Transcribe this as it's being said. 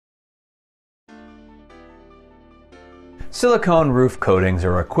Silicone roof coatings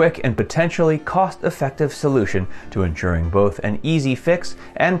are a quick and potentially cost-effective solution to ensuring both an easy fix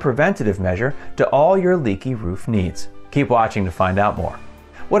and preventative measure to all your leaky roof needs. Keep watching to find out more.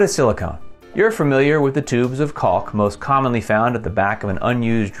 What is silicone? You're familiar with the tubes of caulk most commonly found at the back of an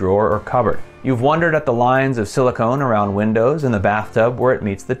unused drawer or cupboard. You've wondered at the lines of silicone around windows and the bathtub where it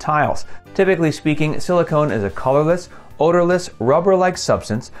meets the tiles. Typically speaking, silicone is a colorless, odorless, rubber-like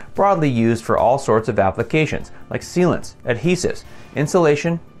substance broadly used for all sorts of applications like sealants, adhesives,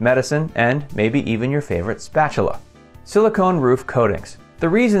 insulation, medicine, and maybe even your favorite spatula. Silicone roof coatings. The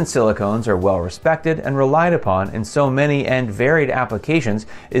reason silicones are well respected and relied upon in so many and varied applications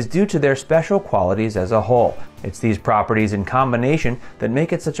is due to their special qualities as a whole. It's these properties in combination that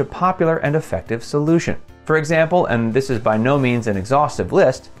make it such a popular and effective solution. For example, and this is by no means an exhaustive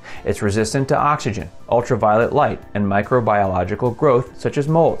list, it's resistant to oxygen, ultraviolet light, and microbiological growth such as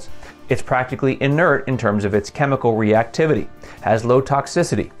molds. It's practically inert in terms of its chemical reactivity, has low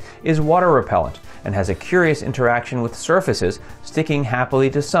toxicity, is water repellent, and has a curious interaction with surfaces, sticking happily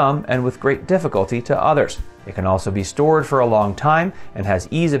to some and with great difficulty to others. It can also be stored for a long time and has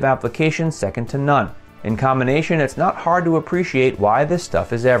ease of application second to none. In combination, it's not hard to appreciate why this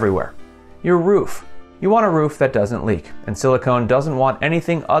stuff is everywhere. Your roof. You want a roof that doesn't leak, and silicone doesn't want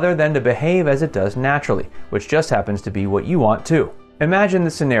anything other than to behave as it does naturally, which just happens to be what you want too. Imagine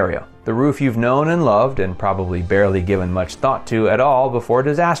the scenario. The roof you've known and loved and probably barely given much thought to at all before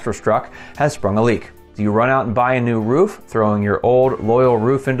disaster struck has sprung a leak. Do you run out and buy a new roof, throwing your old, loyal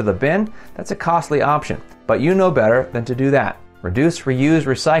roof into the bin? That's a costly option, but you know better than to do that. Reduce, reuse,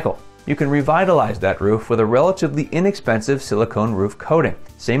 recycle. You can revitalize that roof with a relatively inexpensive silicone roof coating.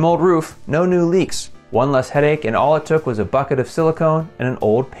 Same old roof, no new leaks. One less headache, and all it took was a bucket of silicone and an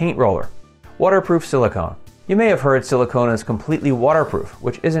old paint roller. Waterproof silicone. You may have heard silicone is completely waterproof,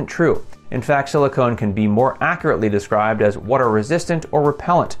 which isn't true. In fact, silicone can be more accurately described as water resistant or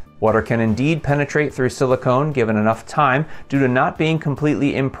repellent. Water can indeed penetrate through silicone given enough time due to not being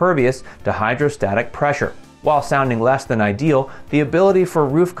completely impervious to hydrostatic pressure. While sounding less than ideal, the ability for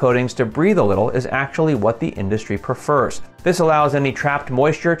roof coatings to breathe a little is actually what the industry prefers. This allows any trapped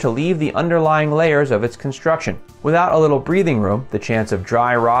moisture to leave the underlying layers of its construction. Without a little breathing room, the chance of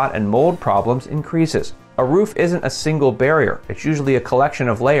dry rot and mold problems increases. A roof isn't a single barrier, it's usually a collection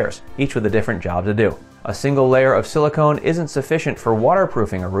of layers, each with a different job to do. A single layer of silicone isn't sufficient for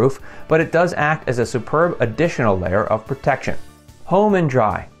waterproofing a roof, but it does act as a superb additional layer of protection. Home and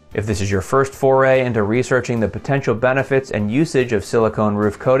dry. If this is your first foray into researching the potential benefits and usage of silicone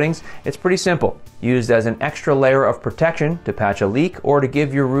roof coatings, it's pretty simple. Used as an extra layer of protection to patch a leak or to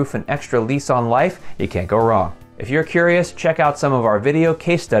give your roof an extra lease on life, you can't go wrong. If you're curious, check out some of our video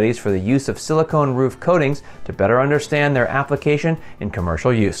case studies for the use of silicone roof coatings to better understand their application in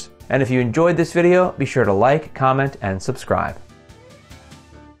commercial use. And if you enjoyed this video, be sure to like, comment, and subscribe.